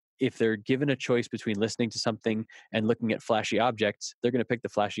people, if they're given a choice between listening to something and looking at flashy objects, they're going to pick the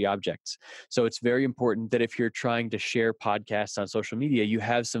flashy objects. So it's very important that if you're trying to share podcasts on social media, you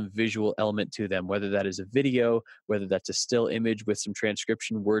have some visual element to them, whether that is a video, whether that's a still image with some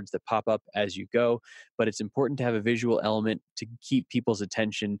transcription words that pop up as you go. But it's important to have a visual element to keep people's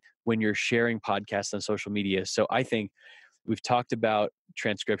attention when you're sharing podcasts on social media. So I think we've talked about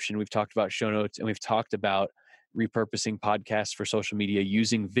transcription, we've talked about show notes, and we've talked about repurposing podcasts for social media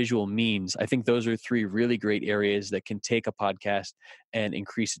using visual means. I think those are three really great areas that can take a podcast and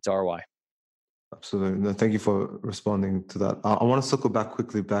increase its ROI. Absolutely. No, thank you for responding to that. I want to circle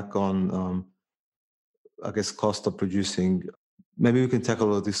back on, I guess, cost of producing. Maybe we can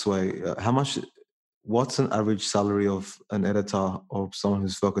tackle it this way. What's an average salary of an editor or someone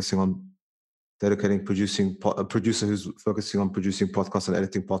who's focusing on a producer who's focusing on producing podcasts and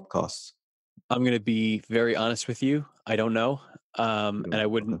editing podcasts? I'm going to be very honest with you. I don't know. And I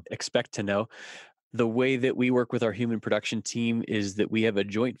wouldn't expect to know. The way that we work with our human production team is that we have a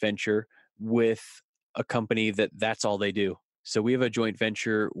joint venture with a company that's all they do. So we have a joint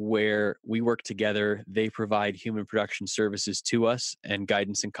venture where we work together. They provide human production services to us and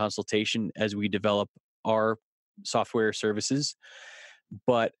guidance and consultation as we develop our software services.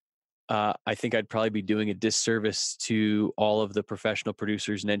 But I think I'd probably be doing a disservice to all of the professional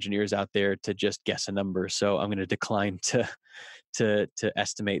producers and engineers out there to just guess a number. So I'm going to decline to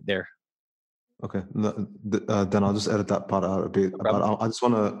estimate there. Okay, no, then I'll just edit that part out a bit. No But problem. I just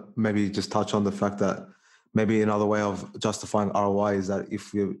want to maybe just touch on the fact that maybe another way of justifying ROI is that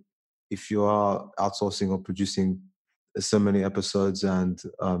if you are outsourcing or producing so many episodes and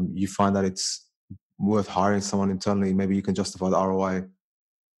you find that it's worth hiring someone internally, maybe you can justify the ROI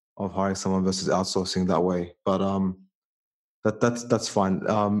of hiring someone versus outsourcing that way. But that's fine.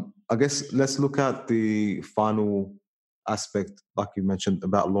 I guess let's look at the final aspect, like you mentioned,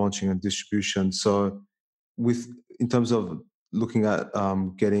 about launching and distribution. So, in terms of looking at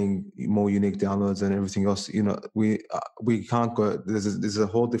getting more unique downloads and everything else, we can't go. There's a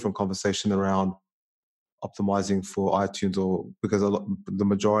whole different conversation around optimizing for iTunes, or because the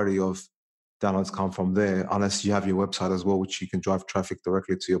majority of downloads come from there, unless you have your website as well, which you can drive traffic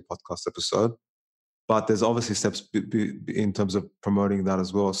directly to your podcast episode. But there's obviously steps in terms of promoting that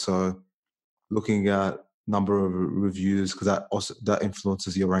as well. So looking at number of reviews, because that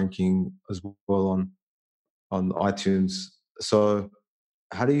influences your ranking as well on iTunes. So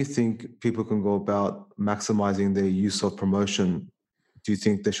how do you think people can go about maximizing their use of promotion? Do you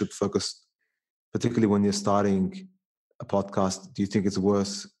think they should focus, particularly when you're starting a podcast, do you think it's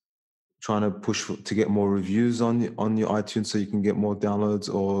worth trying to push to get more reviews on your iTunes so you can get more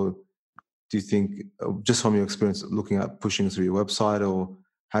downloads? Or do you think, just from your experience looking at pushing through your website, or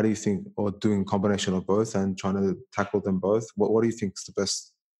how do you think, or doing a combination of both and trying to tackle them both? What do you think is the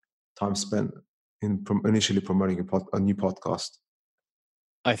best time spent in initially promoting a new podcast?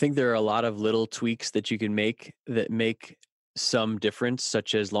 I think there are a lot of little tweaks that you can make that make some difference,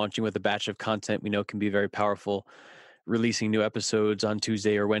 such as launching with a batch of content we know can be very powerful. Releasing new episodes on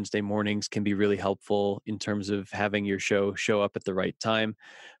Tuesday or Wednesday mornings can be really helpful in terms of having your show up at the right time.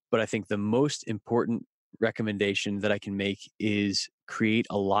 But I think the most important recommendation that I can make is create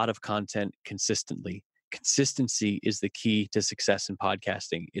a lot of content consistently. Consistency is the key to success in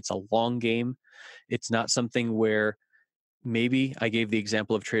podcasting. It's a long game. It's not something where, maybe I gave the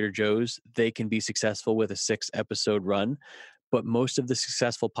example of Trader Joe's, they can be successful with a 6-episode run. But most of the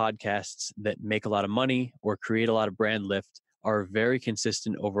successful podcasts that make a lot of money or create a lot of brand lift are very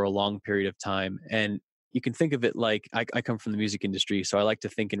consistent over a long period of time. And you can think of it like, I come from the music industry, so I like to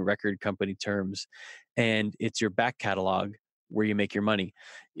think in record company terms. And it's your back catalog where you make your money.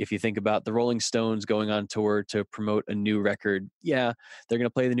 If you think about the Rolling Stones going on tour to promote a new record, yeah, they're going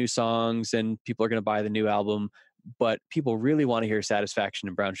to play the new songs and people are going to buy the new album. But people really want to hear Satisfaction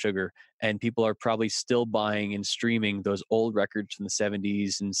and Brown Sugar. And people are probably still buying and streaming those old records from the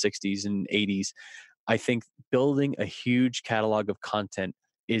 70s and 60s and 80s. I think building a huge catalog of content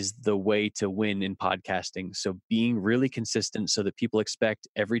is the way to win in podcasting. So being really consistent so that people expect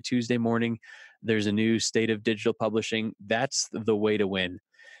every Tuesday morning there's a new State of Digital Publishing, that's the way to win.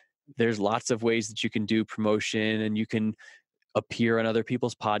 There's lots of ways that you can do promotion, and you can appear on other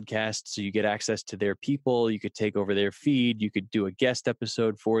people's podcasts so you get access to their people. You could take over their feed. You could do a guest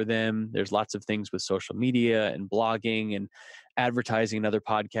episode for them. There's lots of things with social media and blogging and advertising in other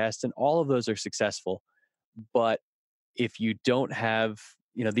podcasts, and all of those are successful. But if you don't have,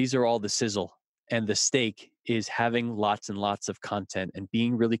 these are all the sizzle, and the steak is having lots and lots of content and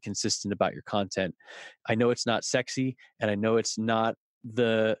being really consistent about your content. I know it's not sexy, and I know it's not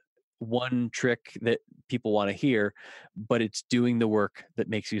the one trick that people want to hear, but it's doing the work that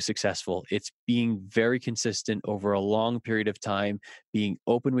makes you successful. It's being very consistent over a long period of time, being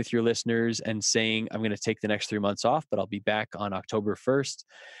open with your listeners and saying, I'm going to take the next 3 months off, but I'll be back on October 1st,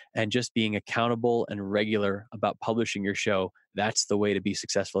 and just being accountable and regular about publishing your show. That's the way to be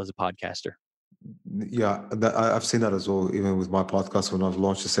successful as a podcaster. Yeah, I've seen that as well, even with my podcast when I've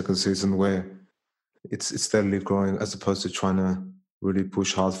launched the second season, where it's steadily growing as opposed to trying to really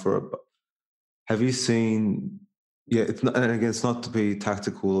push hard for it. But have you seen? Yeah, it's not, and again, it's not to be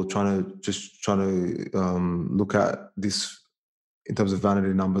tactical or trying to look at this in terms of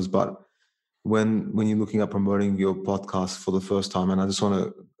vanity numbers, but when you're looking at promoting your podcast for the first time, and I just want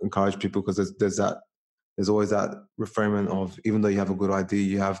to encourage people, because there's always that refrain of, even though you have a good idea,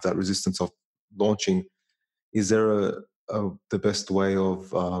 you have that resistance of launching. Is there the best way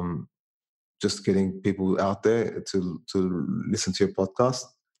of just getting people out there to listen to your podcast?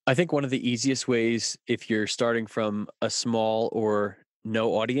 I think one of the easiest ways, if you're starting from a small or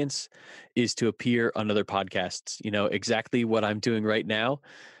no audience, is to appear on other podcasts. You know, exactly what I'm doing right now.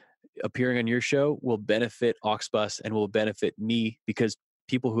 Appearing on your show will benefit Auxbus and will benefit me, because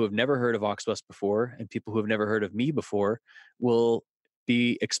people who have never heard of Auxbus before and people who have never heard of me before will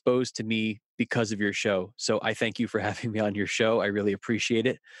be exposed to me because of your show. So I thank you for having me on your show. I really appreciate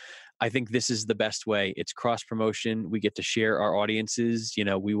it. I think this is the best way. It's cross promotion. We get to share our audiences. You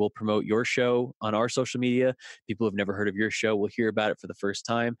know, we will promote your show on our social media. People who have never heard of your show will hear about it for the first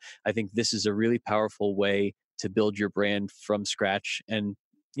time. I think this is a really powerful way to build your brand from scratch, and,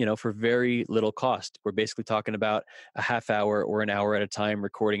 you know, for very little cost. We're basically talking about a half hour or an hour at a time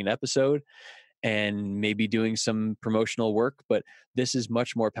recording an episode and maybe doing some promotional work. But this is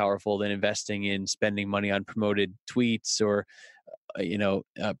much more powerful than investing in spending money on promoted tweets or,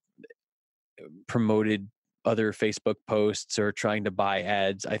 promoted other Facebook posts or trying to buy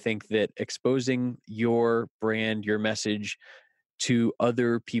ads. I think that exposing your brand, your message to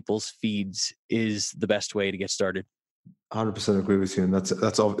other people's feeds is the best way to get started. 100% agree with you, and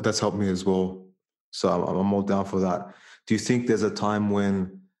that's helped me as well. So I'm all down for that. Do you think there's a time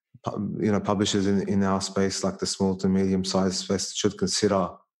when publishers in our space, like the small to medium sized space, should consider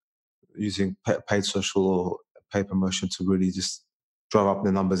using paid social or paid promotion to really just drive up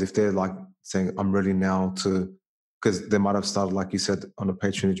the numbers? If they're like saying, I'm ready now to, because they might have started, like you said, on a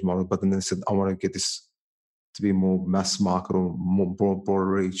patronage model, but then they said, I want to get this to be more mass market or more broader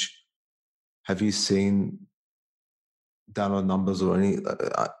reach. Have you seen download numbers or any?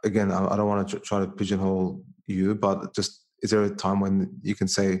 Again, I don't want to try to pigeonhole you, but just, is there a time when you can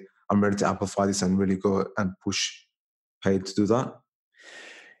say, I'm ready to amplify this and really go and push paid to do that?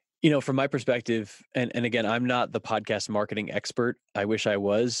 You know, from my perspective, and again, I'm not the podcast marketing expert. I wish I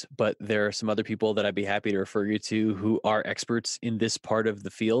was, but there are some other people that I'd be happy to refer you to who are experts in this part of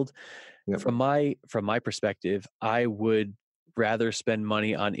the field. Yep. From my perspective, I would rather spend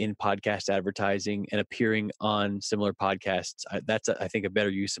money on in-podcast advertising and appearing on similar podcasts. That's, I think, a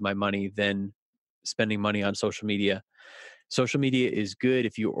better use of my money than spending money on social media. Social media is good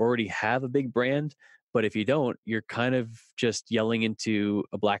if you already have a big brand, but if you don't, you're kind of just yelling into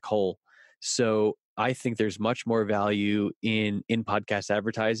a black hole. So I think there's much more value in podcast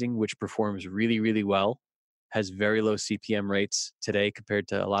advertising, which performs really, really well, has very low CPM rates today compared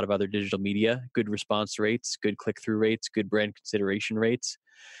to a lot of other digital media, good response rates, good click-through rates, good brand consideration rates.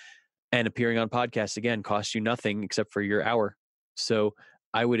 And appearing on podcasts, again, costs you nothing except for your hour. So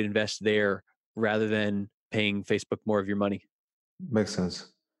I would invest there rather than paying Facebook more of your money. Makes sense.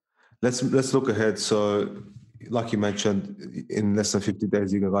 Let's look ahead. So, like you mentioned, in less than 50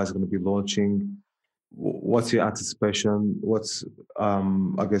 days, you guys are going to be launching. What's your anticipation? What's,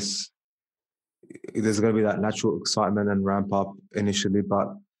 I guess, there's going to be that natural excitement and ramp up initially,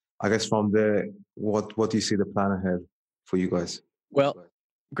 but I guess from there, what do you see the plan ahead for you guys? Well,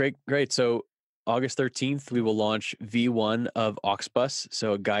 great. So August 13th, we will launch V1 of Auxbus,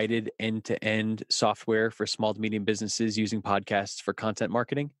 so a guided end-to-end software for small to medium businesses using podcasts for content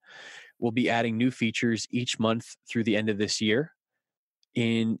marketing. We'll be adding new features each month through the end of this year.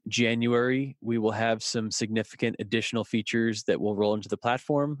 In January, we will have some significant additional features that will roll into the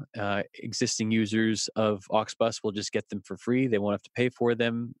platform. Existing users of Auxbus will just get them for free. They won't have to pay for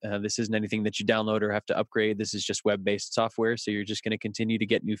them. This isn't anything that you download or have to upgrade. This is just web-based software. So you're just going to continue to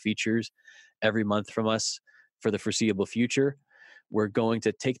get new features every month from us for the foreseeable future. We're going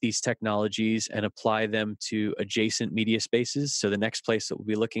to take these technologies and apply them to adjacent media spaces. So the next place that we'll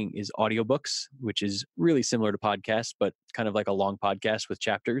be looking is audiobooks, which is really similar to podcasts, but kind of like a long podcast with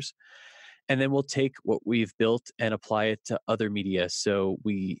chapters. And then we'll take what we've built and apply it to other media. So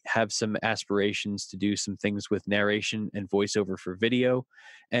we have some aspirations to do some things with narration and voiceover for video.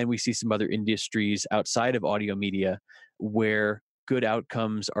 And we see some other industries outside of audio media where good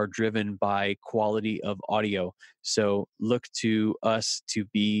outcomes are driven by quality of audio. So look to us to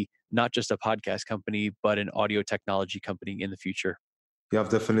be not just a podcast company, but an audio technology company in the future. Yeah, I've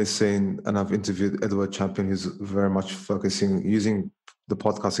definitely seen, and I've interviewed Edward Champion, who's very much focusing using the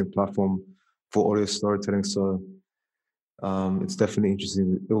podcasting platform for audio storytelling. So it's definitely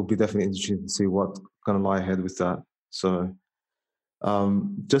interesting. It will be definitely interesting to see what's going to lie ahead with that. So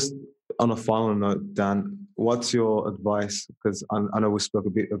just on a final note, Dan, what's your advice? Because I know we spoke a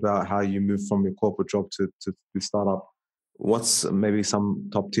bit about how you moved from your corporate job to the startup. What's maybe some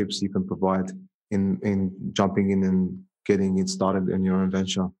top tips you can provide in jumping in and getting it started in your own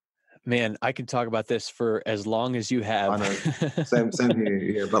venture? Man, I can talk about this for as long as you have. I know, same here.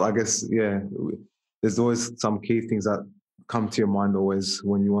 Yeah, but I guess there's always some key things that come to your mind always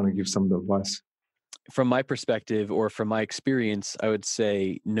when you want to give some of the advice. From my perspective or from my experience, I would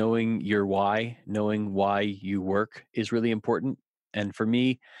say knowing your why, knowing why you work is really important. And for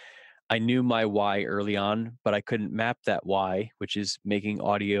me, I knew my why early on, but I couldn't map that why, which is making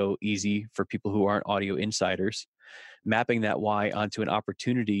audio easy for people who aren't audio insiders, mapping that why onto an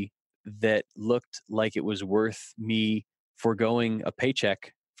opportunity that looked like it was worth me foregoing a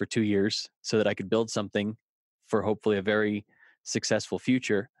paycheck for 2 years so that I could build something for hopefully a very successful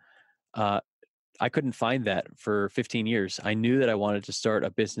future. Uh, I couldn't find that for 15 years. I knew that I wanted to start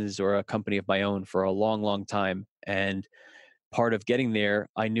a business or a company of my own for a long, long time. And part of getting there,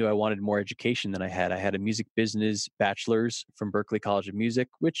 I knew I wanted more education than I had. I had a music business bachelor's from Berklee College of Music,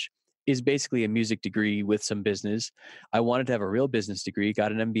 which is basically a music degree with some business. I wanted to have a real business degree,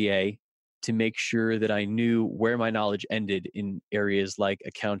 got an MBA to make sure that I knew where my knowledge ended in areas like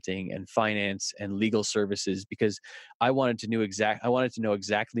accounting and finance and legal services, because I wanted to know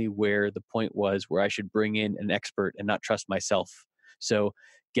exactly where the point was where I should bring in an expert and not trust myself. So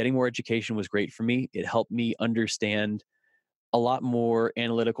getting more education was great for me. It helped me understand a lot more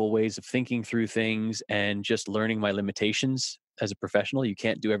analytical ways of thinking through things and just learning my limitations as a professional. You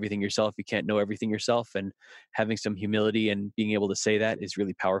can't do everything yourself. You can't know everything yourself. And having some humility and being able to say that is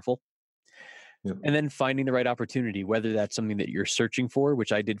really powerful. Yep. And then finding the right opportunity, whether that's something that you're searching for,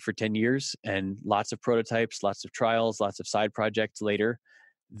 which I did for 10 years, and lots of prototypes, lots of trials, lots of side projects later.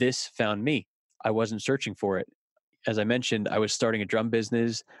 This found me. I wasn't searching for it. As I mentioned, I was starting a drum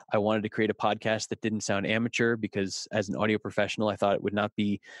business. I wanted to create a podcast that didn't sound amateur because as an audio professional, I thought it would not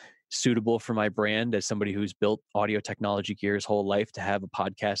be suitable for my brand as somebody who's built audio technology gear his whole life to have a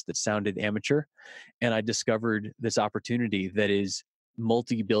podcast that sounded amateur. And I discovered this opportunity that is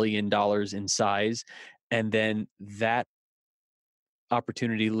multi-billion dollars in size. And then that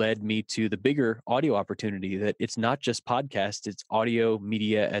opportunity led me to the bigger audio opportunity, that it's not just podcast, it's audio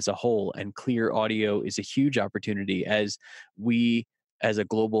media as a whole. And clear audio is a huge opportunity as we, as a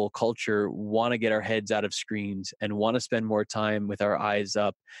global culture, want to get our heads out of screens and want to spend more time with our eyes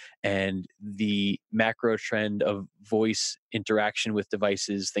up. And the macro trend of voice interaction with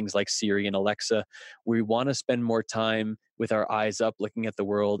devices, things like Siri and Alexa, we want to spend more time with our eyes up looking at the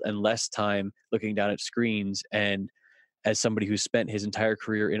world and less time looking down at screens. And as somebody who spent his entire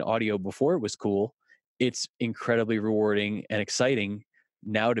career in audio before it was cool, it's incredibly rewarding and exciting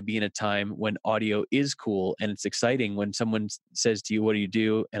now to be in a time when audio is cool. And it's exciting when someone says to you, "What do you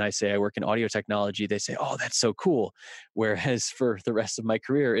do?" And I say, "I work in audio technology." They say, "Oh, that's so cool." Whereas for the rest of my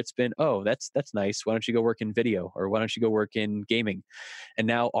career, it's been, "Oh, that's nice. Why don't you go work in video, or why don't you go work in gaming?" And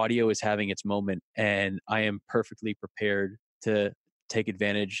now audio is having its moment, and I am perfectly prepared to take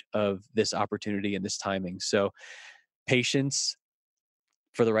advantage of this opportunity and this timing. So patience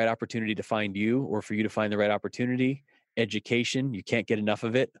for the right opportunity to find you, or for you to find the right opportunity. Education, you can't get enough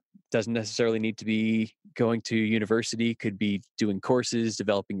of it. Doesn't necessarily need to be going to university, could be doing courses,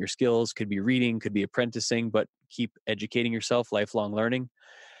 developing your skills, could be reading, could be apprenticing, but keep educating yourself, lifelong learning.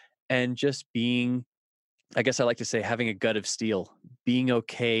 And just being, I guess I like to say, having a gut of steel, being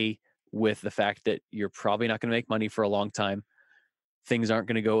okay with the fact that you're probably not going to make money for a long time. Things aren't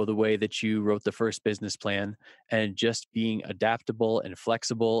going to go the way that you wrote the first business plan, and just being adaptable and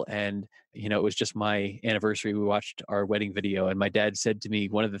flexible. And, it was just my anniversary. We watched our wedding video, and my dad said to me,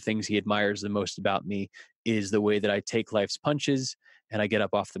 one of the things he admires the most about me is the way that I take life's punches and I get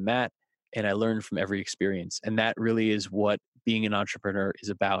up off the mat and I learn from every experience. And that really is what being an entrepreneur is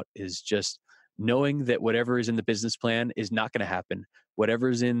about, is just knowing that whatever is in the business plan is not going to happen.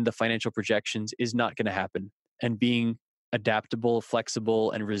 Whatever's in the financial projections is not going to happen. And being adaptable,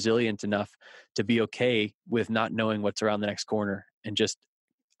 flexible, and resilient enough to be okay with not knowing what's around the next corner, and just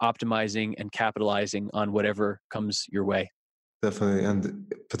optimizing and capitalizing on whatever comes your way. Definitely.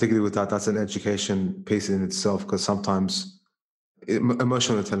 And particularly with that, that's an education piece in itself, because sometimes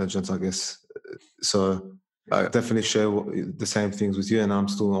emotional intelligence, I guess. So I definitely share the same things with you, and I'm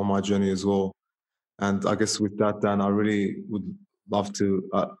still on my journey as well. And I guess with that, Dan, I really would love to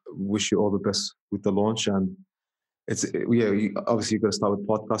wish you all the best with the launch. And obviously you've got to start with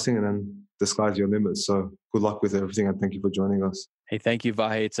podcasting, and then the sky's your limit. So good luck with everything, and thank you for joining us. Hey, thank you,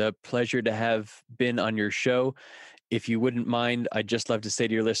 Vahe. It's a pleasure to have been on your show. If you wouldn't mind, I'd just love to say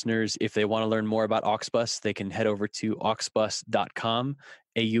to your listeners, if they want to learn more about Auxbus, they can head over to auxbus.com,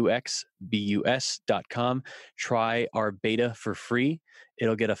 AUXBUS.com. Try our beta for free.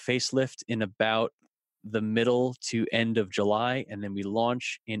 It'll get a facelift in about the middle to end of July, and then we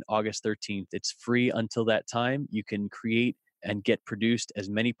launch in August 13th. It's free until that time. You can create and get produced as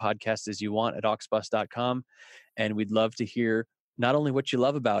many podcasts as you want at auxbus.com. And we'd love to hear not only what you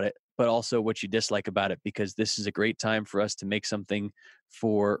love about it, but also what you dislike about it, because this is a great time for us to make something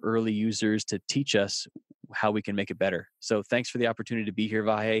for early users to teach us how we can make it better. So thanks for the opportunity to be here,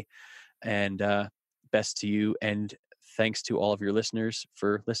 Vahe, and best to you. And thanks to all of your listeners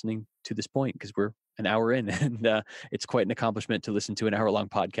for listening to this point, because we're an hour in, and it's quite an accomplishment to listen to an hour-long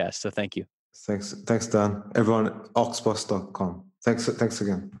podcast. So thank you. Thanks, Dan. Everyone, auxbus.com. Thanks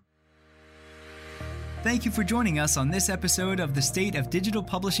again. Thank you for joining us on this episode of the State of Digital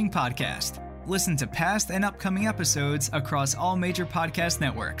Publishing podcast. Listen to past and upcoming episodes across all major podcast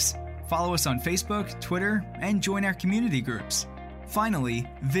networks. Follow us on Facebook, Twitter, and join our community groups. Finally,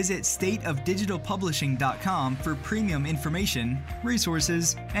 visit stateofdigitalpublishing.com for premium information,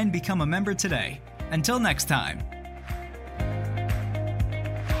 resources, and become a member today. Until next time.